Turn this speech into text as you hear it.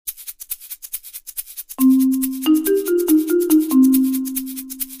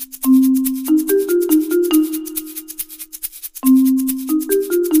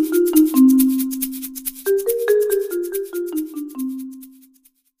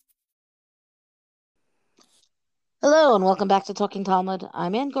Hello and welcome back to Talking Talmud.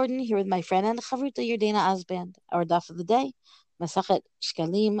 I'm Ann Gordon here with my friend and Chavruta Yerdena Azband. Our daf of the day, Masachet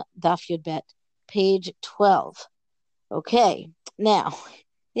Shkalim Daf Yud Bet, page 12. Okay, now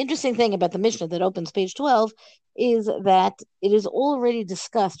the interesting thing about the Mishnah that opens page 12 is that it is already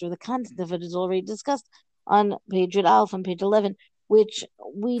discussed, or the content of it is already discussed on page Yud Aleph and page 11, which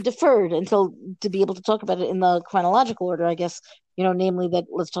we deferred until to be able to talk about it in the chronological order, I guess, namely that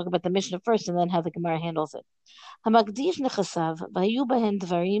let's talk about the Mishnah first and then how the Gemara handles it. המקדיש נכסיו, והיו בהם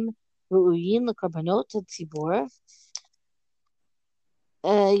דברים ראויים לקורבנות הציבור,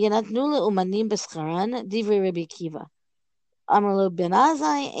 ינתנו לאומנים בשכרן, דברי רבי עקיבא. אמר לו בן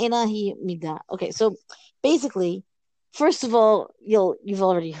עזאי, אינה היא מידה. Okay, so basically, first of all, you've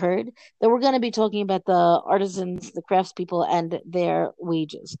already heard that we're going to be talking about the artisans, the craftspeople, and their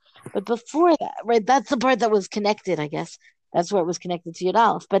wages. But before that, right, that's the part that was connected, I guess. That's where it was connected to Yud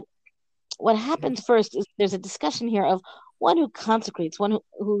Aleph. But what happens first is there's a discussion here of one who consecrates, one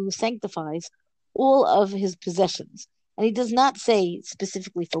who sanctifies all of his possessions. And he does not say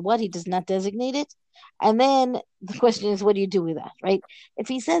specifically for what, he does not designate it. And then the question is, what do you do with that, right? If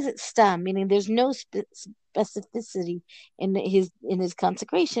he says it's stam, meaning there's no specificity in his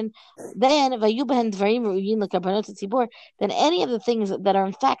consecration, then then any of the things that are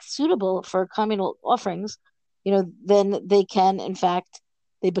in fact suitable for communal offerings, then they can in fact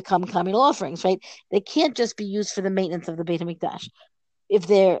they become communal offerings, right? They can't just be used for the maintenance of the Beit HaMikdash. If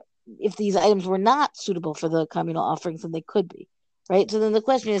these items were not suitable for the communal offerings, then they could be, right? So then the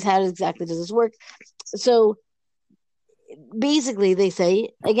question is, how exactly does this work? So basically, they say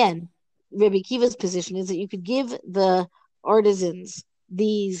again, Rabbi Akiva's position is that you could give the artisans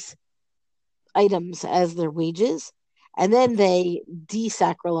these items as their wages, and then they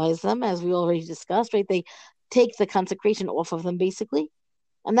desacralize them, as we already discussed, right? They take the consecration off of them, basically.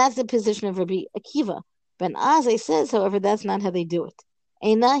 And that's the position of Rabbi Akiva. Ben Azai says, however, that's not how they do it.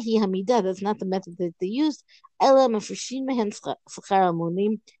 Eina hi hamida, that's not the method that they used. Ela mefreshin mehen schar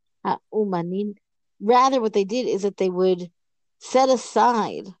amonim ha'umanin. Rather, what they did is that they would set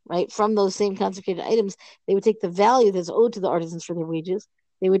aside, right, from those same consecrated items, they would take the value that's owed to the artisans for their wages.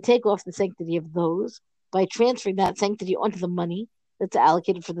 They would take off the sanctity of those by transferring that sanctity onto the money that's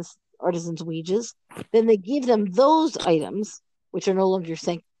allocated for the artisan's wages. Then they give them those items, which are no longer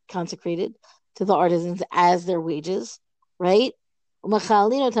consecrated, to the artisans as their wages, right? And then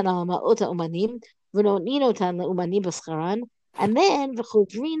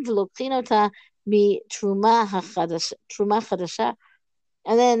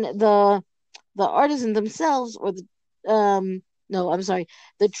and then the artisans themselves, or no, I'm sorry,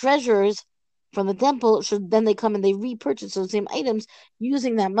 the treasurers from the temple should then they come and they repurchase those same items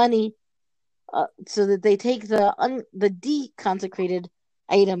using that money, so that they take the deconsecrated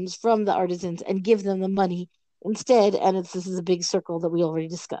items from the artisans and give them the money instead. And this is a big circle that we already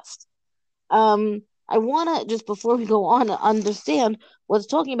discussed. I want to, just before we go on, understand what's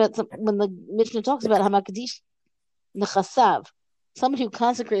talking about when the Mishnah talks about Hamakadish Nechasav, somebody who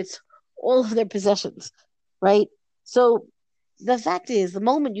consecrates all of their possessions, right? So the fact is, the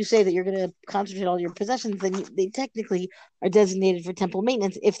moment you say that you're going to concentrate all your possessions, then they technically are designated for temple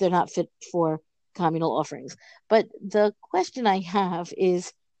maintenance if they're not fit for communal offerings. But the question I have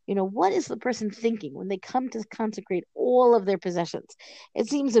is, what is the person thinking when they come to consecrate all of their possessions? It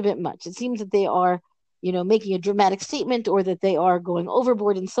seems a bit much. It seems that they are, making a dramatic statement, or that they are going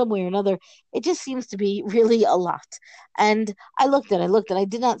overboard in some way or another. It just seems to be really a lot. And I looked, I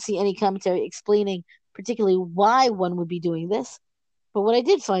did not see any commentary explaining particularly why one would be doing this. But what I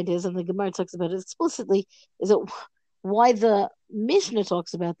did find is, and the Gemara talks about it explicitly, is that why the Mishnah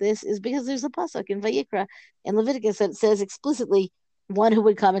talks about this is because there's a pasuk in Vayikra and Leviticus that says explicitly one who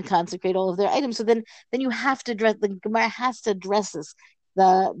would come and consecrate all of their items. So then you have to address, the Gemara has to address this.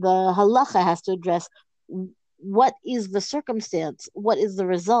 The halacha has to address what is the circumstance, what is the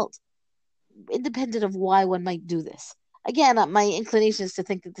result, independent of why one might do this. Again, my inclination is to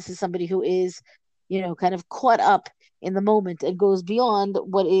think that this is somebody who is, kind of caught up in the moment and goes beyond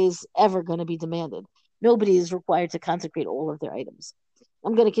what is ever going to be demanded. Nobody is required to consecrate all of their items.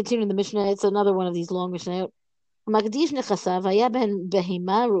 I'm going to continue in the Mishnah. It's another one of these long Mishnah. So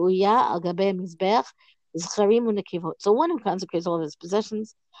one who consecrates all of his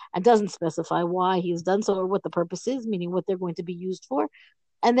possessions and doesn't specify why he's done so or what the purpose is, meaning what they're going to be used for.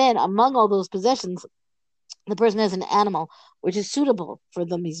 And then among all those possessions, the person has an animal which is suitable for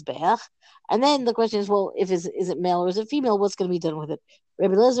the mizbeach. And then the question is, well, is it male or is it female? What's going to be done with it?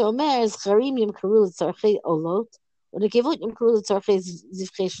 Rabbi Eliezer Omer is charim yimkaru l'tzarchei olot, u'nekevot yimkaru l'tzarchei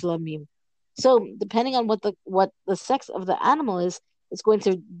zivchei shlamim. So depending on what the sex of the animal is, it's going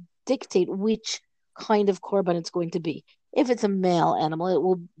to dictate which kind of korban it's going to be. If it's a male animal, it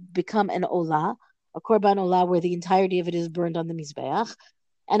will become an olah, a korban olah, where the entirety of it is burned on the mizbeach.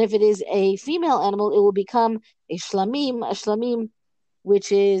 And if it is a female animal, it will become a shlamim,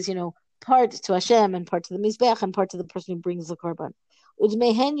 which is, part to Hashem and part to the mizbeach and part to the person who brings the korban.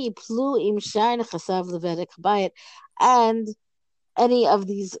 And any of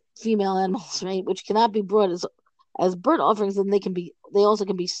these female animals, right, which cannot be brought as burnt offerings, then they also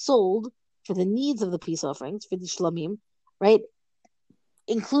can be sold for the needs of the peace offerings, for the shlamim, right,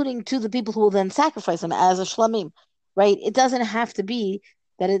 including to the people who will then sacrifice them as a shlamim, right? It doesn't have to be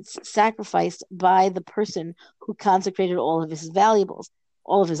that it's sacrificed by the person who consecrated all of his valuables,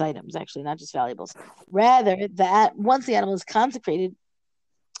 all of his items, actually, not just valuables. Rather, that once the animal is consecrated,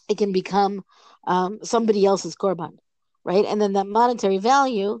 it can become somebody else's korban, right? And then that monetary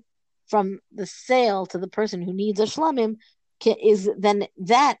value from the sale to the person who needs a shlamim is then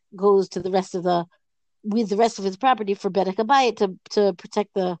that goes to the rest of his property for Bedek Habayit to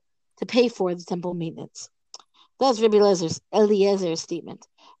protect to pay for the temple maintenance. That's Rabbi Eliezer's statement.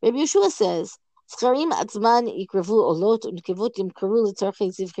 Rabbi Yeshua says, "Scharim atzman yikravu olot unkevot yimkaru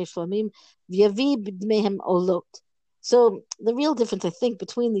letzarchei zivchei shlamim v'yavi b'dmehem olot." So the real difference, I think,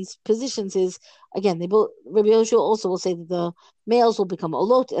 between these positions is, again, Rabbi Yeshua also will say that the males will become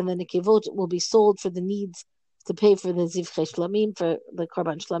olot, and then the kevot will be sold for the needs to pay for the zivchei shlamim, for the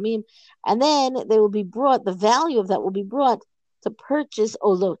korban shlamim, and then the value of that will be brought to purchase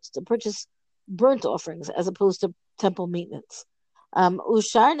olot, to purchase burnt offerings, as opposed to temple maintenance.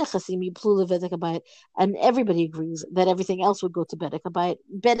 Ushar nechasim yiplu levedek habayit, and everybody agrees that everything else would go to bedek habayit.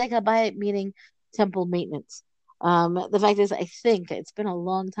 Bedek habayit meaning temple maintenance. The fact is, I think it's been a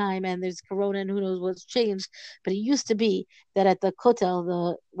long time, and there's Corona, and who knows what's changed. But it used to be that at the Kotel,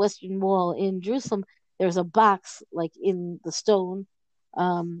 the Western Wall in Jerusalem, there was a box like in the stone,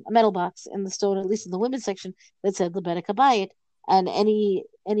 a metal box in the stone, at least in the women's section, that said Lebedek Habayit, and any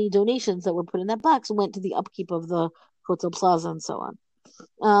donations that were put in that box went to the upkeep of the Kotel Plaza and so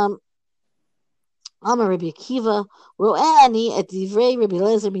on. Amar Rabbi Akiva, Ro'ani at Divrei Rabbi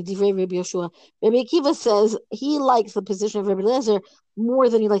Lezer Divrei Rabbi Yoshua. Rabbi Akiva says he likes the position of Rabbi Lezer more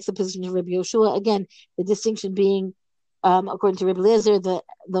than he likes the position of Rabbi Yoshua. Again, the distinction being, according to Rabbi Lezer,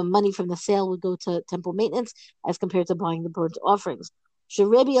 the money from the sale would go to temple maintenance as compared to buying the burnt offerings.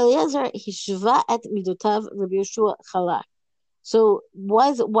 Rabbi Eliezer hishva et midotav Rabbi Yoshua chalak. So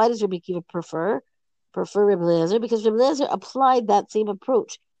why does Rabbi Akiva prefer Rabbi Lezer? Because Rabbi Lezer applied that same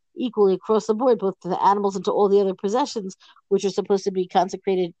approach equally across the board, both to the animals and to all the other possessions, which are supposed to be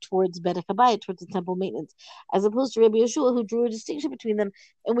consecrated towards Bedek Habayit, towards the temple maintenance, as opposed to Rabbi Yeshua, who drew a distinction between them,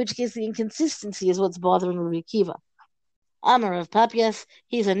 in which case the inconsistency is what's bothering Rabbi Akiva. Amar of Papias,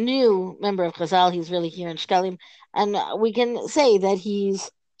 he's a new member of Chazal, he's really here in Shkalim, and we can say that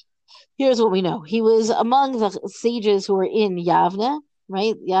here's what we know. He was among the sages who were in Yavne,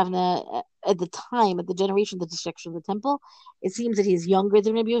 right? Yavne, at the generation of the destruction of the temple, it seems that he's younger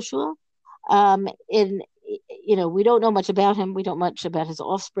than Rabbi Yeshua. We don't know much about him. We don't know much about his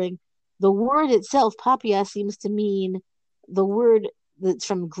offspring. The word itself, papia, seems to mean the word that's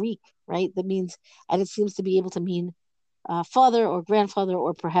from Greek, right? That means, and it seems to be able to mean father or grandfather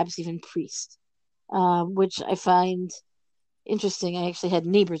or perhaps even priest, which I find interesting. I actually had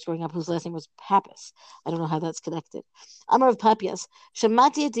neighbors growing up whose last name was Pappas. I don't know how that's connected. Amar of Papias,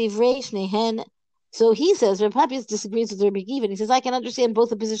 Shamati divrei shnehen. So he says, Rabbi Papias disagrees with Rabbi Akiva. He says, I can understand both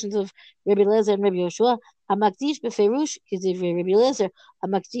the positions of Rabbi Lezer and Rabbi Yoshua. Hamakdish beferush k'divrei Rabbi Lezer,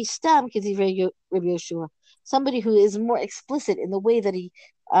 hamakdish stam k'divrei Rabbi Yoshua. Somebody who is more explicit in the way that he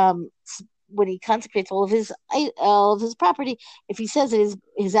when he consecrates all of his property, if he says that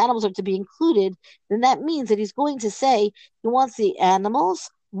his animals are to be included, then that means that he's going to say he wants the animals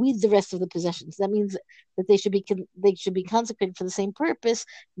with the rest of the possessions. That means that they should be consecrated for the same purpose,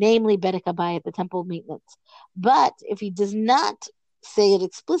 namely Bedek Habayit, the temple maintenance. But if he does not say it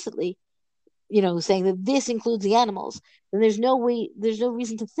explicitly, saying that this includes the animals, then there's no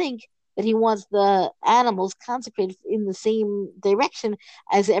reason to think that he wants the animals consecrated in the same direction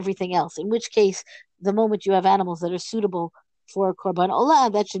as everything else. In which case, the moment you have animals that are suitable for Korban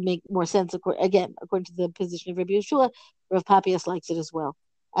Olah, that should make more sense. Again, according to the position of Rabbi Yeshua, Rav Papias likes it as well.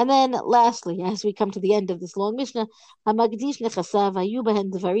 And then, lastly, as we come to the end of this long Mishnah, Hamagdish nechasav hayu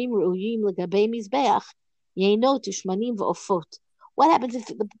behen dvarim ru'uyim legabei mizbeach yeinot ushmanim v'ofot. What happens if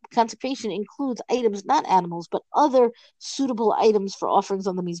the consecration includes items, not animals, but other suitable items for offerings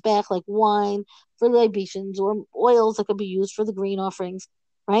on the mizbeach, like wine for libations or oils that could be used for the grain offerings,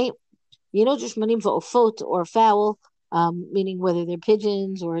 right? Yeinot ushmanim v'ofot, or fowl, meaning whether they're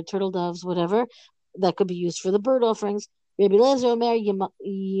pigeons or turtle doves, whatever, that could be used for the bird offerings. Rabbi Lezer Omer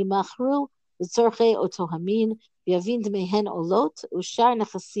Yimachru לצורכי אותו המין, ויבין דמיהן עולות, ושאר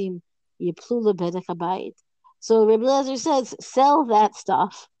נכסים יפלו לבדק הבית. So Rabbi Eliezer says, sell that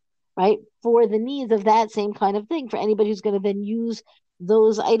stuff, right, for the needs of that same kind of thing, for anybody who's going to then use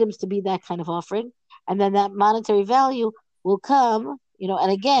those items to be that kind of offering. And then that monetary value will come,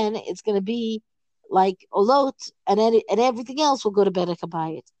 and again, it's going to be like olot, and everything else will go to Bedek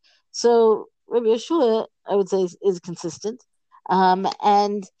Habayit. So Rabbi Yeshua, I would say, is consistent.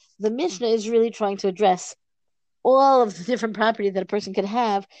 And the Mishnah is really trying to address all of the different property that a person could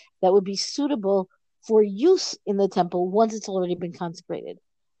have that would be suitable for use in the temple once it's already been consecrated,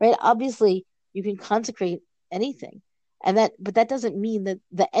 right? Obviously, you can consecrate anything, but that doesn't mean that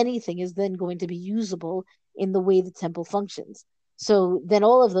the anything is then going to be usable in the way the temple functions. So then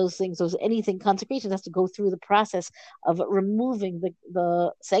all of those things, those anything consecration has to go through the process of removing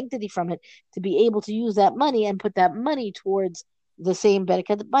the sanctity from it to be able to use that money and put that money towards the same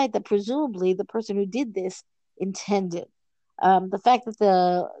Bereket Bayit that presumably the person who did this intended. The fact that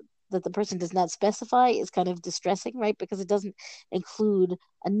the person does not specify is kind of distressing, right? Because it doesn't include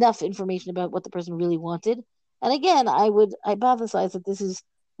enough information about what the person really wanted. And again, I hypothesize that this is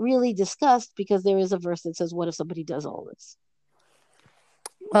really discussed because there is a verse that says, what if somebody does all this?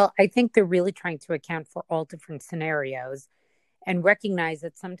 Well, I think they're really trying to account for all different scenarios and recognize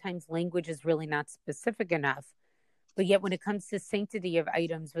that sometimes language is really not specific enough. But yet when it comes to sanctity of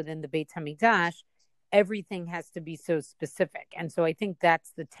items within the Beit HaMikdash, everything has to be so specific. And so I think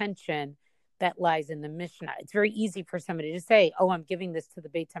that's the tension that lies in the Mishnah. It's very easy for somebody to say, oh, I'm giving this to the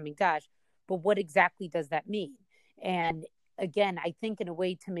Beit HaMikdash, but what exactly does that mean? And again, I think in a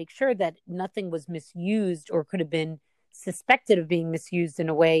way to make sure that nothing was misused or could have been suspected of being misused in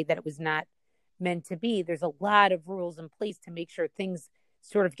a way that it was not meant to be, there's a lot of rules in place to make sure things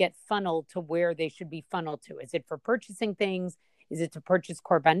sort of get funneled to where they should be funneled to. Is it for purchasing things? Is it to purchase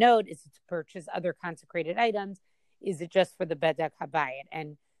korbanot? Is it to purchase other consecrated items? Is it just for the Bedek Habayit?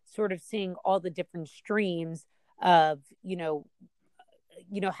 And sort of seeing all the different streams of,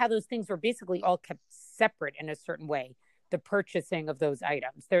 how those things were basically all kept separate in a certain way. The purchasing of those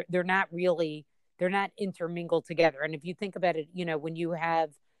items, they're not intermingled together. And if you think about it, when you have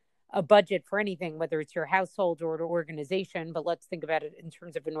a budget for anything, whether it's your household or an organization, but let's think about it in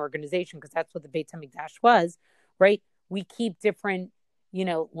terms of an organization, because that's what the Beit HaMikdash was, right? We keep different,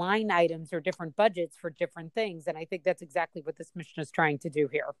 line items or different budgets for different things. And I think that's exactly what this Mishnah is trying to do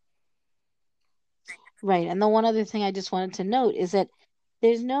here. Right. And the one other thing I just wanted to note is that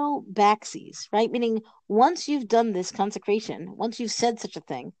there's no backsies, right? Meaning once you've done this consecration, once you've said such a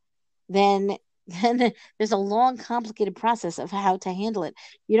thing, then there's a long, complicated process of how to handle it.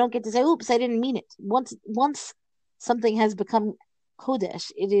 You don't get to say, oops, I didn't mean it. Once something has become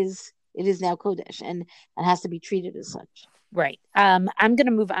Kodesh, it is now Kodesh and has to be treated as such. Right. I'm going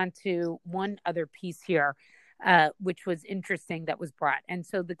to move on to one other piece here, which was interesting that was brought. And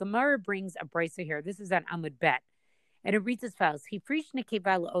so the Gemara brings a brisa here. This is on Amud Bet. And it reads as follows.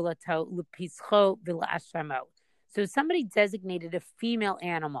 So somebody designated a female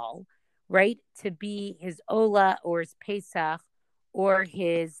animal, right, to be his Ola or his Pesach or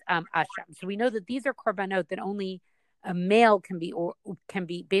his Asham. So we know that these are korbanot that only a male can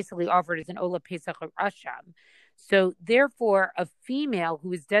be basically offered as an Ola, Pesach, or Asham. So therefore, a female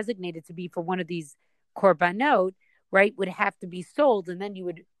who is designated to be for one of these korbanot, right, would have to be sold, and then you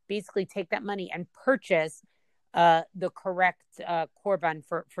would basically take that money and purchase the correct korban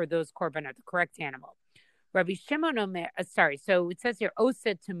for those korbanot, the correct animal. Rabbi Shimon Omer, so it says here,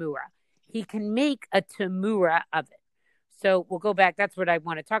 Osed Tamura. He can make a Tamura of it. So we'll go back. That's what I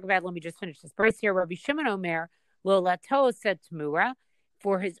want to talk about. Let me just finish this verse here. Rabbi Shimon Omer, Lolato said Tamura.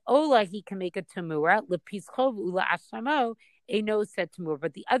 For his Ola, he can make a Tamura. Lepischov Ula Ashamo, Eno said Tamura.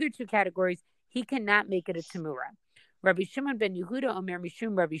 But the other two categories, he cannot make it a Tamura. Rabbi Shimon ben Yehuda Omer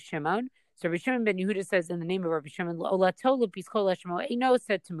Mishum Rabbi Shimon. So Rabbi Shimon ben Yehuda says in the name of Rabbi Shimon, Olato Lepischov Ashamo, Eno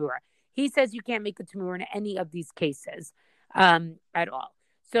said Tamura. He says you can't make a Tamura in any of these cases at all.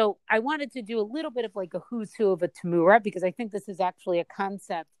 So I wanted to do a little bit of like a who's who of a Tamura, because I think this is actually a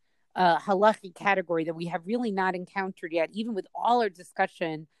concept, halachic category that we have really not encountered yet, even with all our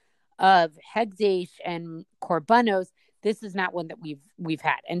discussion of Hegdesh and Korbanos. This is not one that we've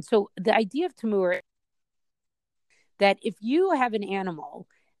had. And so the idea of Tamura, that if you have an animal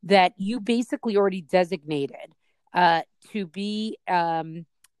that you basically already designated to be,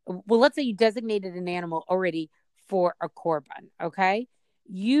 let's say you designated an animal already for a korban, okay?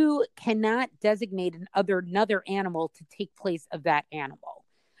 You cannot designate another animal to take place of that animal.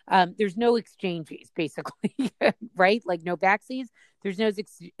 There's no exchanges, basically, right? Like no backsies. There's no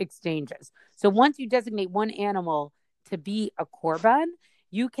exchanges. So once you designate one animal to be a korban,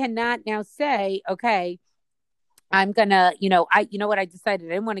 you cannot now say, okay, I'm gonna, what I decided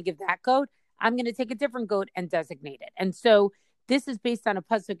I didn't want to give that goat. I'm gonna take a different goat and designate it. And so this is based on a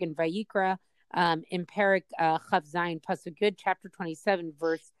pasuk in Vayikra, in Perik Chav Zayin pasuk Yud, chapter 27,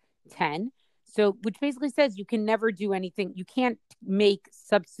 verse 10. So, which basically says you can never do anything. You can't make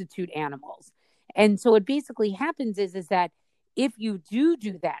substitute animals. And so what basically happens is that if you do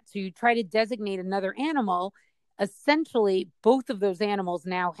that, so you try to designate another animal, essentially both of those animals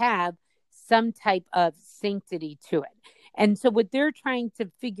now have some type of sanctity to it. And so what they're trying to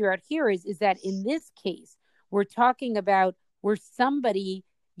figure out here is that in this case, we're talking about where somebody,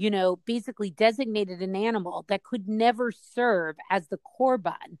 basically designated an animal that could never serve as the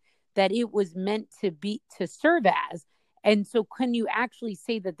korban that it was meant to serve as. And so can you actually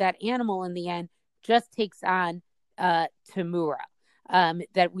say that that animal in the end just takes on tamura?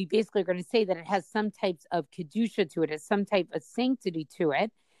 That we basically are going to say that it has some types of kedusha to it, has some type of sanctity to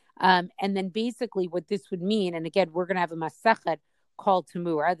it. And then basically what this would mean, and again, we're going to have a masachet called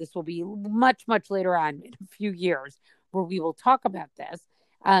tamura. This will be much, much later on in a few years where we will talk about this.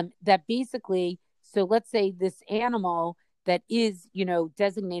 That basically, so let's say this animal that is,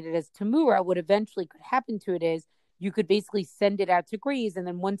 designated as tamura, what eventually could happen to it is you could basically send it out to graze, and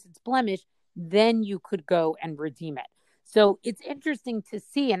then once it's blemished, then you could go and redeem it. So it's interesting to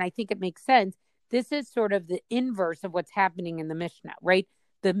see, and I think it makes sense. This is sort of the inverse of what's happening in the Mishnah, right?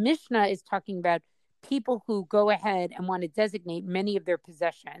 The Mishnah is talking about people who go ahead and want to designate many of their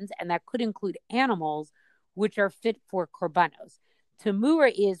possessions, and that could include animals which are fit for korbanos.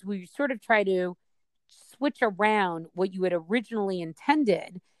 Tamura is we sort of try to switch around what you had originally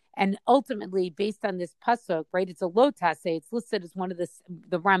intended, and ultimately, based on this pasuk, right? It's a lotase. It's listed as one of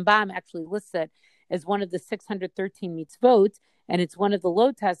the Rambam actually lists it as one of the 613 mitzvot, and it's one of the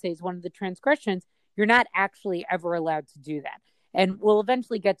lotases, one of the transgressions. You're not actually ever allowed to do that. And we'll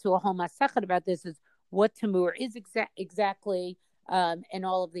eventually get to a whole masachet about this, is what tamur is exactly, and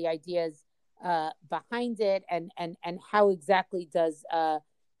all of the ideas behind it, and how exactly does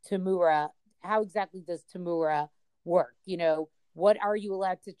tamura work? What are you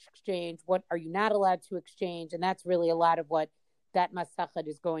allowed to exchange? What are you not allowed to exchange? And that's really a lot of what that masachet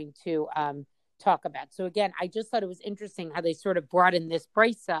is going to talk about. So again, I just thought it was interesting how they sort of brought in this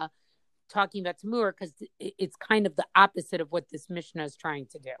brisa talking about tamur, because it's kind of the opposite of what this Mishnah is trying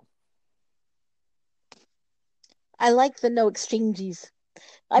to do. I like the no exchanges.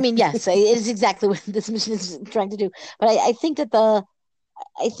 I mean, yes, it is exactly what this Mishnah is trying to do. But I think that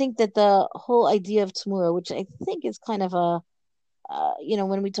the whole idea of tamura, which I think is kind of a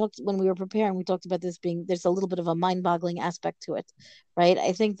when we were preparing, we talked about this being, there's a little bit of a mind-boggling aspect to it, right?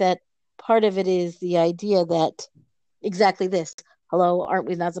 I think that part of it is the idea that exactly this. Hello, aren't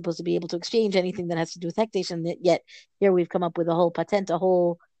we not supposed to be able to exchange anything that has to do with hekdesh? And yet here we've come up with a whole patent, a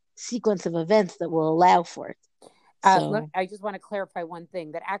whole sequence of events that will allow for it. Look, I just want to clarify one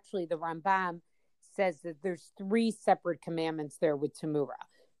thing, that actually the Rambam says that there's 3 separate commandments there with tamura,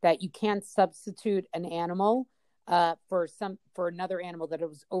 that you can't substitute an animal for another animal that it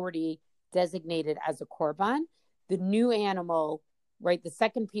was already designated as a korban. The new animal, right? The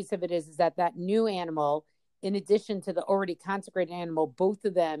second piece of it is that new animal, in addition to the already consecrated animal, both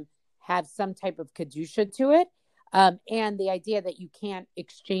of them have some type of kedusha to it, and the idea that you can't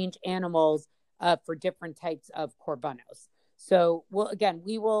exchange animals for different types of korbanos. So,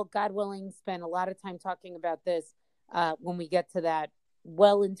 we will, God willing, spend a lot of time talking about this when we get to that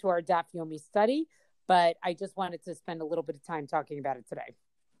well into our Daf Yomi study. But I just wanted to spend a little bit of time talking about it today.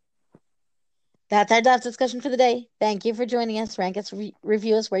 That's our Daf discussion for the day. Thank you for joining us. Rank us,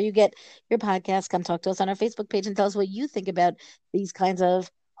 review us where you get your podcast. Come talk to us on our Facebook page and tell us what you think about these kinds of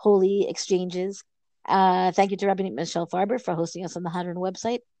holy exchanges. Thank you to Rabbi Michelle Farber for hosting us on the Hadran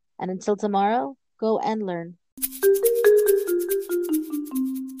website. And until tomorrow, go and learn.